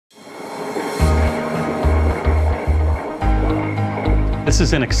This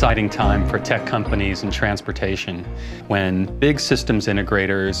is an exciting time for tech companies in transportation. When big systems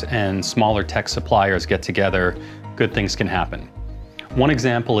integrators and smaller tech suppliers get together, good things can happen. One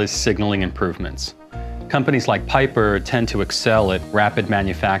example is signaling improvements. Companies like Piper tend to excel at rapid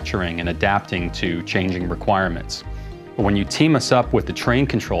manufacturing and adapting to changing requirements. But when you team us up with the train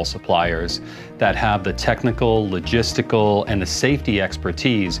control suppliers that have the technical, logistical, and the safety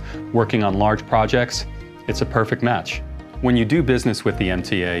expertise working on large projects, it's a perfect match. When you do business with the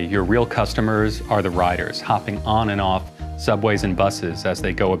MTA, your real customers are the riders, hopping on and off subways and buses as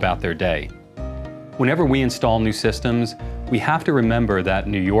they go about their day. Whenever we install new systems, we have to remember that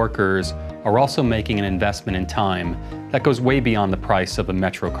New Yorkers are also making an investment in time that goes way beyond the price of a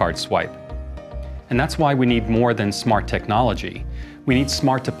MetroCard swipe. And that's why we need more than smart technology. We need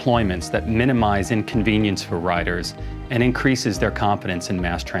smart deployments that minimize inconvenience for riders and increases their confidence in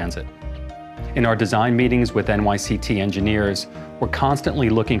mass transit. In our design meetings with NYCT engineers, we're constantly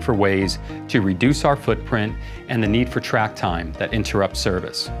looking for ways to reduce our footprint and the need for track time that interrupts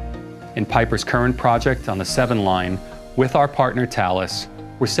service. In Piper's current project on the 7 line, with our partner Thales,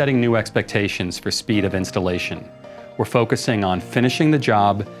 we're setting new expectations for speed of installation. We're focusing on finishing the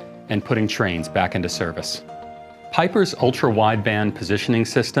job and putting trains back into service. Piper's ultra-wideband positioning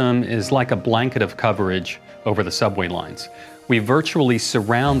system is like a blanket of coverage over the subway lines. We virtually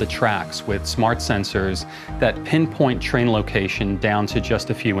surround the tracks with smart sensors that pinpoint train location down to just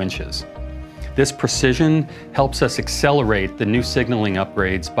a few inches. This precision helps us accelerate the new signaling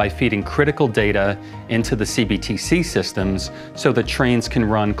upgrades by feeding critical data into the CBTC systems so that trains can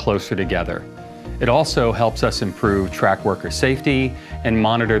run closer together. It also helps us improve track worker safety and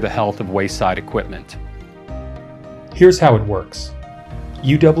monitor the health of wayside equipment. Here's how it works.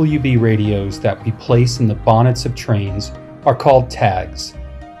 UWB radios that we place in the bonnets of trains are called tags,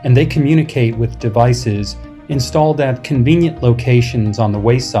 and they communicate with devices installed at convenient locations on the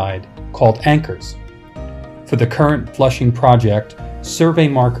wayside called anchors. For the current Flushing project, survey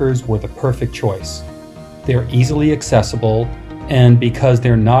markers were the perfect choice. They're easily accessible, and because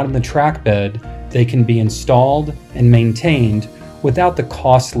they're not in the track bed, they can be installed and maintained without the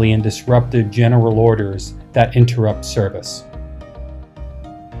costly and disruptive general orders that interrupt service.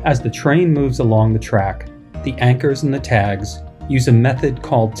 As the train moves along the track, the anchors and the tags use a method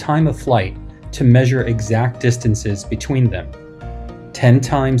called time of flight to measure exact distances between them. 10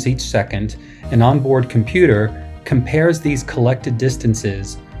 times each second, an onboard computer compares these collected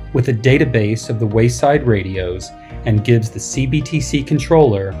distances with a database of the wayside radios and gives the CBTC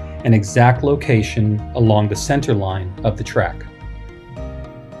controller an exact location along the center line of the track.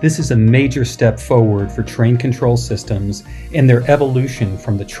 This is a major step forward for train control systems in their evolution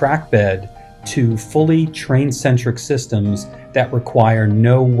from the track bed to fully train-centric systems that require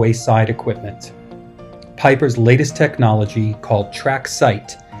no wayside equipment. Piper's latest technology, called Track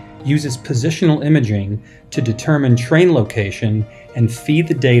Sight, uses positional imaging to determine train location and feed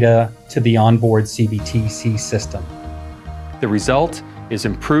the data to the onboard CBTC system. The result is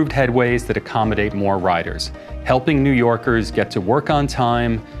improved headways that accommodate more riders, helping New Yorkers get to work on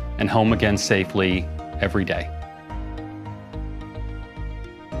time and home again safely every day.